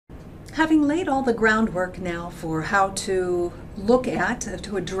Having laid all the groundwork now for how to look at,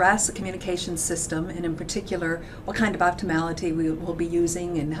 to address a communication system, and in particular what kind of optimality we will be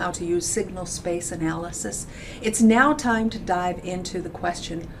using and how to use signal space analysis, it's now time to dive into the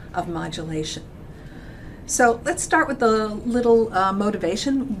question of modulation. So let's start with the little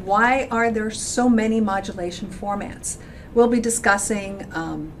motivation. Why are there so many modulation formats? We'll be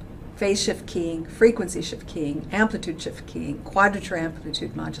discussing phase shift keying, frequency shift keying, amplitude shift keying, quadrature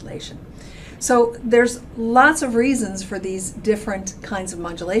amplitude modulation. So there's lots of reasons for these different kinds of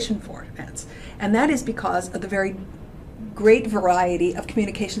modulation formats, and that is because of the very great variety of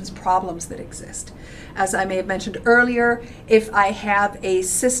communications problems that exist. As I may have mentioned earlier, if I have a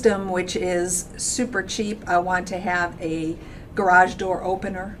system which is super cheap, I want to have a garage door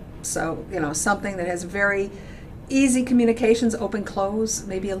opener, so something that has very easy communications, open, close,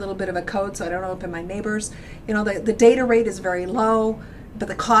 maybe a little bit of a code so I don't open my neighbors. The data rate is very low, but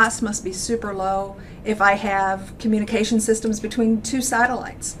the cost must be super low. If I have communication systems between two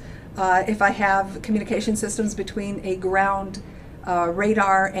satellites, if I have communication systems between a ground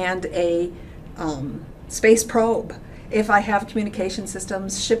radar and a space probe, if I have communication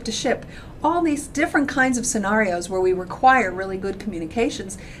systems ship to ship, all these different kinds of scenarios where we require really good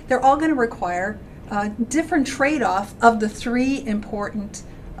communications, they're all going to require different trade-off of the three important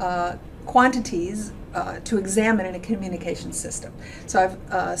quantities to examine in a communication system. So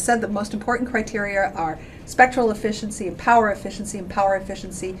I've said the most important criteria are spectral efficiency and power efficiency. And power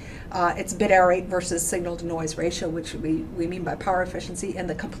efficiency, it's bit error rate versus signal to noise ratio, which we mean by power efficiency, and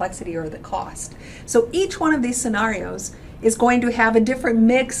the complexity or the cost. So each one of these scenarios is going to have a different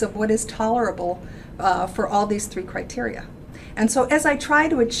mix of what is tolerable for all these three criteria. And so as I try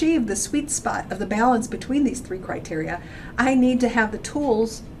to achieve the sweet spot of the balance between these three criteria, I need to have the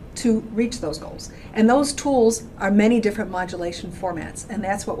tools to reach those goals. And those tools are many different modulation formats, and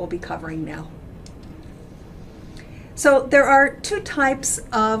that's what we'll be covering now. So there are two types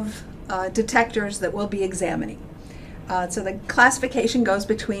of detectors that we'll be examining. So the classification goes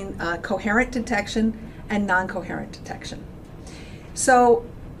between coherent detection and non-coherent detection. So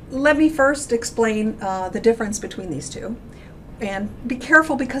let me first explain the difference between these two. And be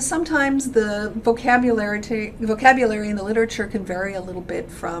careful, because sometimes the vocabulary in the literature can vary a little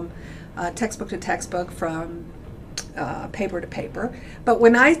bit from textbook to textbook, from paper to paper. But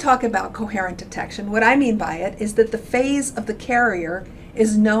when I talk about coherent detection, what I mean by it is that the phase of the carrier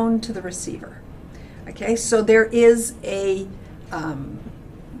is known to the receiver. Okay, so there is a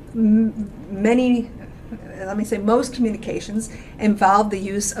most communications involve the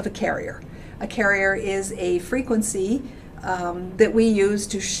use of a carrier. A carrier is a frequency that we use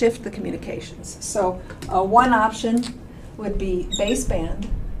to shift the communications. So one option would be baseband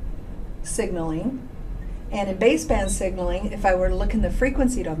signaling. And in baseband signaling, if I were to look in the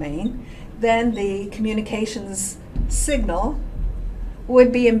frequency domain, then the communications signal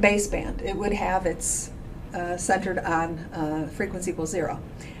would be in baseband. It would have its centered on frequency equals 0.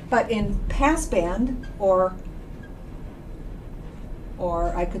 But in passband, or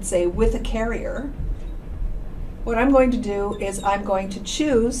I could say with a carrier, what I'm going to do is I'm going to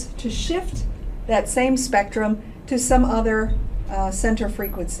choose to shift that same spectrum to some other center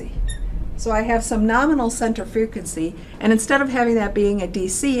frequency. So I have some nominal center frequency, and instead of having that being a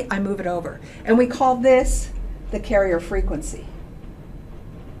DC, I move it over. And we call this the carrier frequency.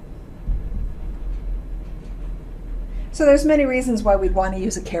 So there's many reasons why we'd want to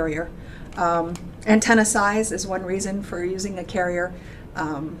use a carrier. Antenna size is one reason for using a carrier.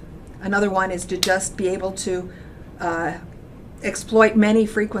 Another one is to just be able to exploit many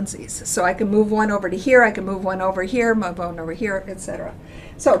frequencies. So I can move one over to here, I can move one over here, move one over here, etc.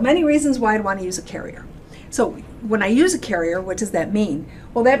 So many reasons why I'd want to use a carrier. So when I use a carrier, what does that mean?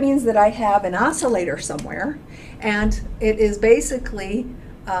 Well, that means that I have an oscillator somewhere, and it is basically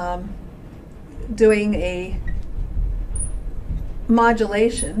doing a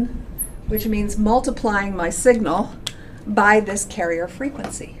modulation, which means multiplying my signal by this carrier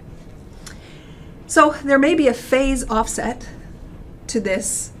frequency. So there may be a phase offset to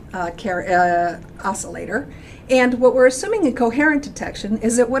this oscillator, and what we're assuming in coherent detection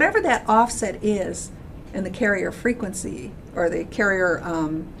is that whatever that offset is in the carrier frequency, or the carrier,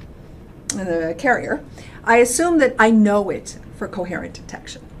 I assume that I know it for coherent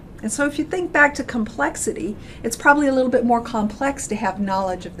detection. And so if you think back to complexity, it's probably a little bit more complex to have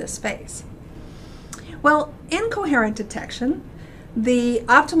knowledge of this phase. Well, in coherent detection, the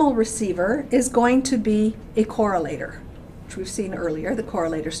optimal receiver is going to be a correlator, which we've seen earlier, the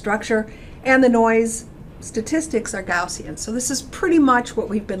correlator structure, and the noise statistics are Gaussian. So this is pretty much what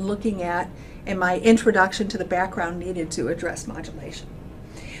we've been looking at in my introduction to the background needed to address modulation.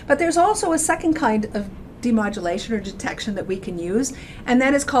 But there's also a second kind of demodulation or detection that we can use, and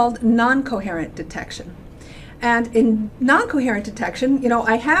that is called non-coherent detection. And in non-coherent detection,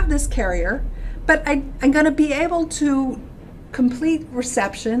 I have this carrier, but I'm going to be able to complete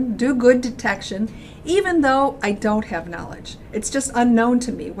reception, do good detection, even though I don't have knowledge. It's just unknown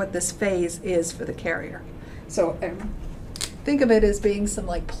to me what this phase is for the carrier. So think of it as being some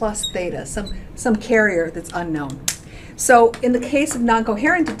like plus theta, some carrier that's unknown. So in the case of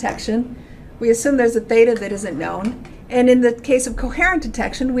non-coherent detection, we assume there's a theta that isn't known. And in the case of coherent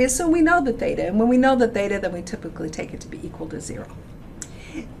detection, we assume we know the theta. And when we know the theta, then we typically take it to be equal to 0.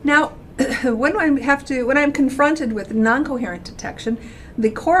 Now, when I'm confronted with non-coherent detection, the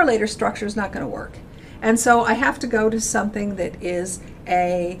correlator structure is not going to work. And so I have to go to something that is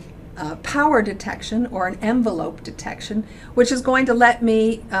a power detection or an envelope detection, which is going to let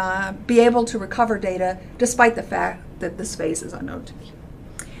me be able to recover data despite the fact that this phase is unknown to me.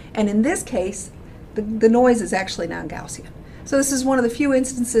 And in this case, the noise is actually non-Gaussian. So this is one of the few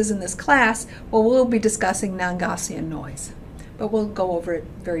instances in this class where we'll be discussing non-Gaussian noise, but we'll go over it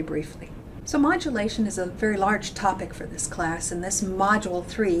very briefly. So modulation is a very large topic for this class, and this module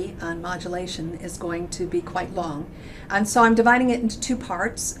 3 on modulation is going to be quite long. And so I'm dividing it into 2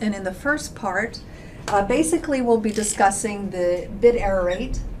 parts, and in the first part, basically we'll be discussing the bit error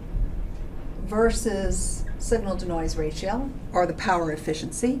rate versus signal to noise ratio, or the power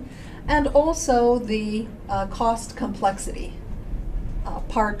efficiency, and also the cost complexity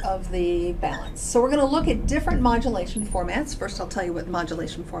part of the balance. So we're going to look at different modulation formats. First I'll tell you what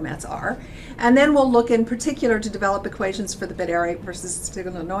modulation formats are, and then we'll look in particular to develop equations for the bit error rate versus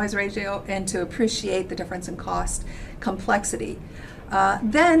signal to noise ratio and to appreciate the difference in cost complexity.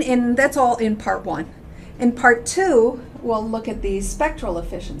 That's all in part 1. In part 2, we'll look at the spectral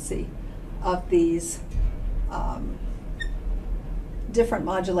efficiency of these different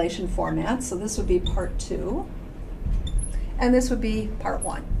modulation formats. So this would be part 2. And this would be part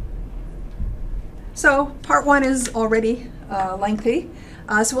 1. So part 1 is already lengthy.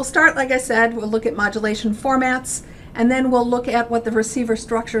 So we'll start, like I said, we'll look at modulation formats, and then we'll look at what the receiver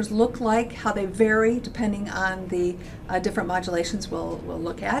structures look like, how they vary depending on the different modulations we'll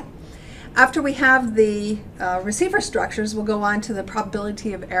look at. After we have the receiver structures, we'll go on to the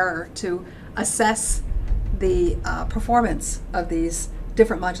probability of error to assess the performance of these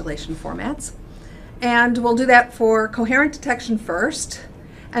different modulation formats. And we'll do that for coherent detection first,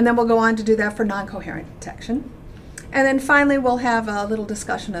 and then we'll go on to do that for non-coherent detection. And then finally we'll have a little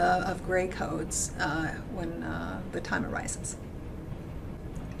discussion of gray codes when the time arises.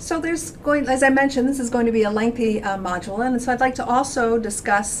 So as I mentioned, this is going to be a lengthy module, and so I'd like to also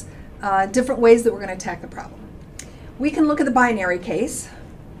discuss different ways that we're going to attack the problem. We can look at the binary case,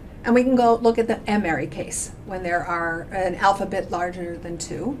 and we can go look at the M-ary case when there are an alpha bit larger than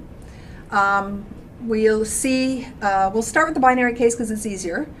 2. We'll start with the binary case because it's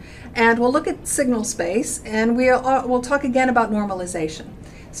easier, and we'll look at signal space, and we'll talk again about normalization.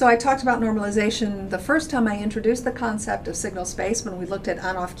 So I talked about normalization the first time I introduced the concept of signal space when we looked at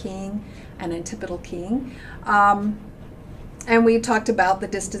on-off keying and antipodal keying. And we talked about the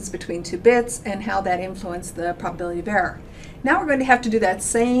distance between 2 bits and how that influenced the probability of error. Now we're going to have to do that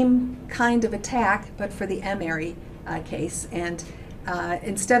same kind of attack, but for the M-ary case. And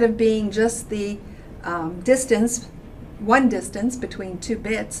instead of being just the one distance between 2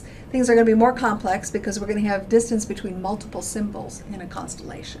 bits, things are going to be more complex because we're going to have distance between multiple symbols in a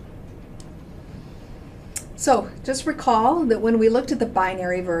constellation. So just recall that when we looked at the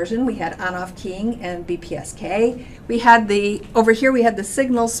binary version, we had on-off keying and BPSK. Over here we had the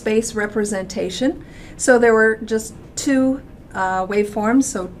signal space representation. So there were just 2 waveforms,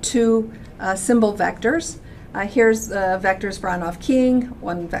 so 2 symbol vectors. Here's the vectors for on-off keying.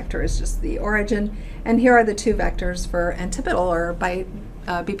 One vector is just the origin. And here are the 2 vectors for antipodal or by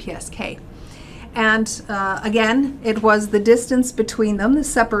BPSK. And again, it was the distance between them, the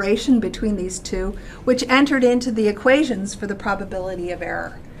separation between these 2, which entered into the equations for the probability of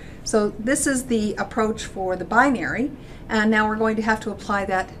error. So this is the approach for the binary, and now we're going to have to apply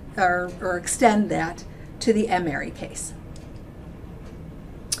that or extend that to the M-ary case.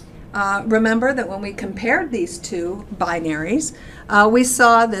 Remember that when we compared these 2 binaries, we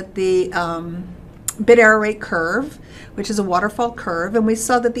saw that the bit error rate curve, which is a waterfall curve, and we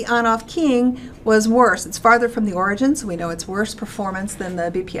saw that the on-off keying was worse. It's farther from the origin, so we know it's worse performance than the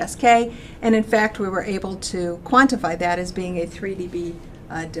BPSK, and in fact we were able to quantify that as being a 3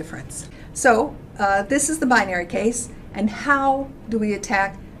 dB difference. So this is the binary case, and how do we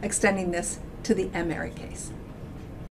attack extending this to the M-ary case?